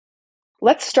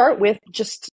let's start with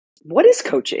just what is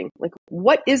coaching? Like,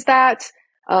 what is that?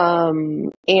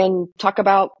 And talk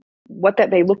about what that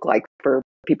may look like for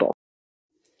people.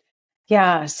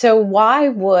 Yeah. So why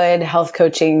would health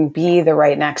coaching be the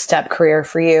right next step career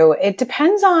for you? It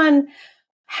depends on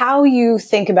how you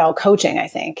think about coaching, I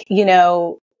think.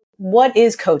 What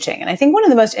is coaching? And I think one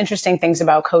of the most interesting things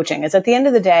about coaching is at the end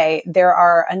of the day, there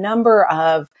are a number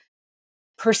of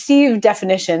perceived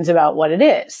definitions about what it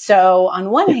is. So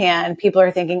on one hand, people are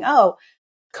thinking, oh,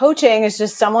 coaching is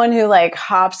just someone who like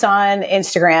hops on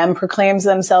Instagram, proclaims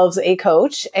themselves a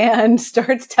coach and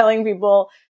starts telling people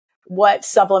what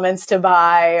supplements to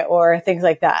buy or things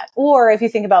like that. Or if you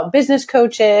think about business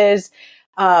coaches,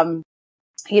 again,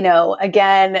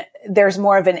 there's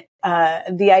more of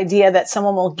the idea that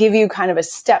someone will give you kind of a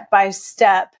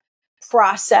step-by-step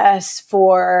process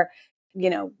for,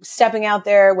 stepping out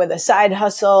there with a side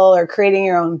hustle or creating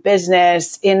your own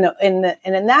business. And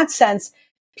in that sense,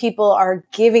 people are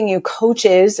giving you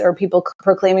coaches, or people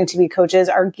proclaiming to be coaches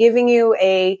are giving you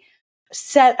a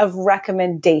set of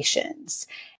recommendations.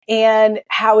 And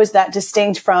how is that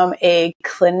distinct from a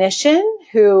clinician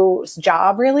whose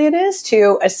job really it is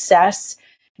to assess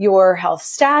your health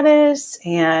status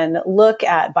and look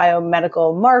at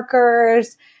biomedical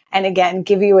markers and again,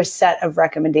 give you a set of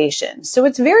recommendations. So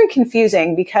it's very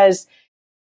confusing because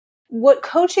what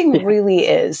coaching really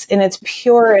is in its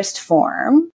purest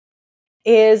form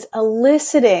is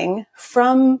eliciting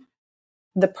from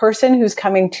the person who's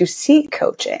coming to seek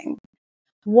coaching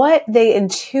what they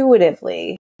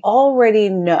intuitively already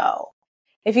know.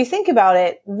 If you think about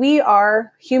it,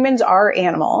 humans are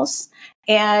animals,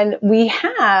 and we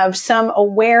have some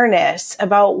awareness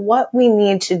about what we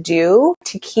need to do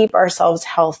to keep ourselves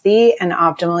healthy and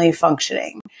optimally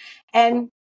functioning. And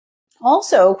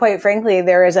also, quite frankly,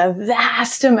 there is a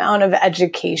vast amount of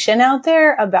education out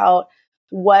there about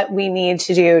what we need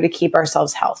to do to keep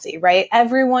ourselves healthy, right?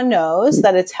 Everyone knows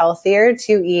that it's healthier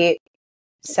to eat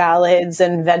salads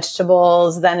and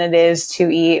vegetables than it is to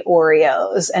eat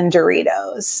Oreos and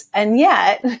Doritos. And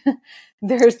yet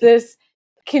there's this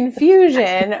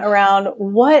confusion around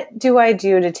what do I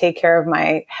do to take care of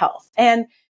my health? And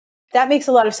that makes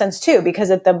a lot of sense too, because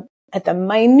at the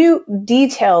minute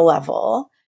detail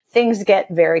level, things get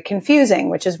very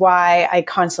confusing, which is why I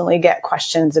constantly get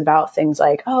questions about things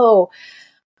like,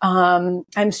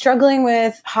 I'm struggling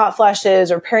with hot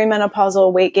flashes or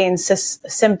perimenopausal weight gain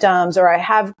symptoms, or I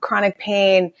have chronic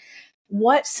pain.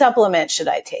 What supplement should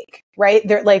I take? Right?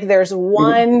 There's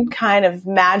one kind of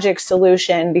magic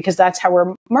solution because that's how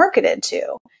we're marketed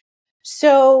to.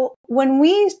 So when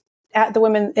we at the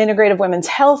Integrative Women's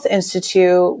Health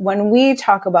Institute, when we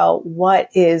talk about what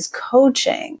is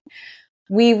coaching,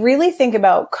 we really think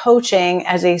about coaching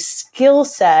as a skill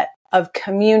set of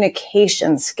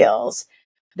communication skills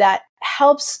that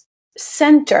helps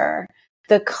center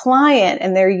the client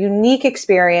and their unique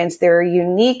experience, their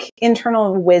unique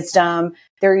internal wisdom,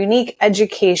 their unique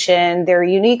education, their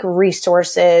unique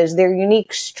resources, their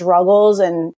unique struggles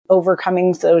and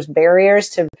overcoming those barriers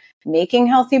to making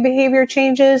healthy behavior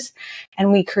changes.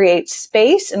 And we create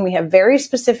space, and we have very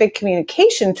specific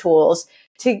communication tools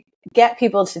to get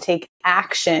people to take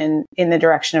action in the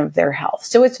direction of their health.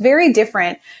 So it's very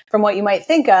different from what you might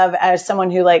think of as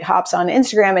someone who like hops on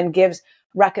Instagram and gives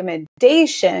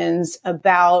recommendations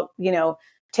about,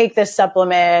 take this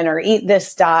supplement or eat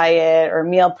this diet or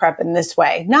meal prep in this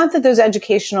way. Not that those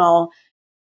educational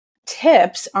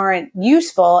tips aren't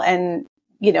useful and,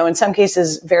 in some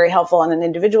cases very helpful on an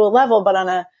individual level, but on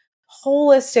a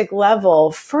holistic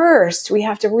level, first, we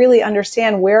have to really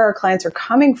understand where our clients are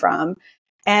coming from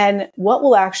and what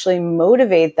will actually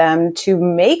motivate them to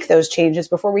make those changes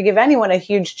before we give anyone a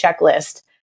huge checklist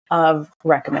of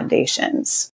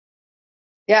recommendations.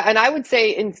 Yeah. And I would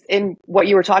say in what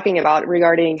you were talking about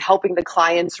regarding helping the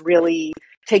clients really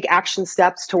take action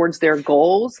steps towards their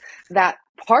goals, that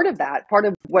part of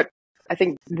what I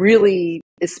think really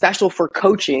is special for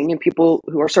coaching and people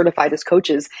who are certified as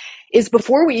coaches is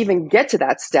before we even get to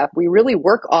that step, we really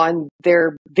work on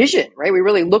their vision, right? We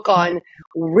really look on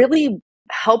really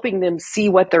helping them see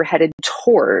what they're headed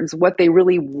towards, what they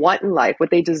really want in life, what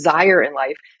they desire in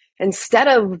life, instead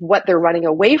of what they're running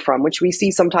away from, which we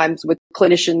see sometimes with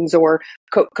clinicians or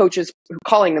coaches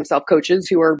calling themselves coaches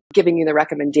who are giving you the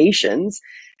recommendations.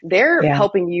 They're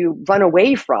helping you run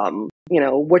away from,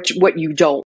 what you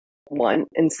don't want,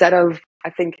 instead of, I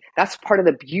think that's part of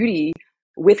the beauty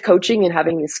with coaching and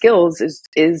having the skills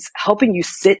is helping you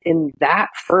sit in that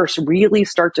first, really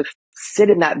start to sit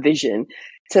in that vision,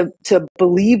 to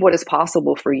believe what is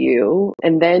possible for you,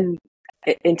 and then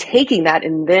taking that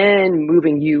and then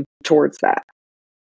moving you towards that.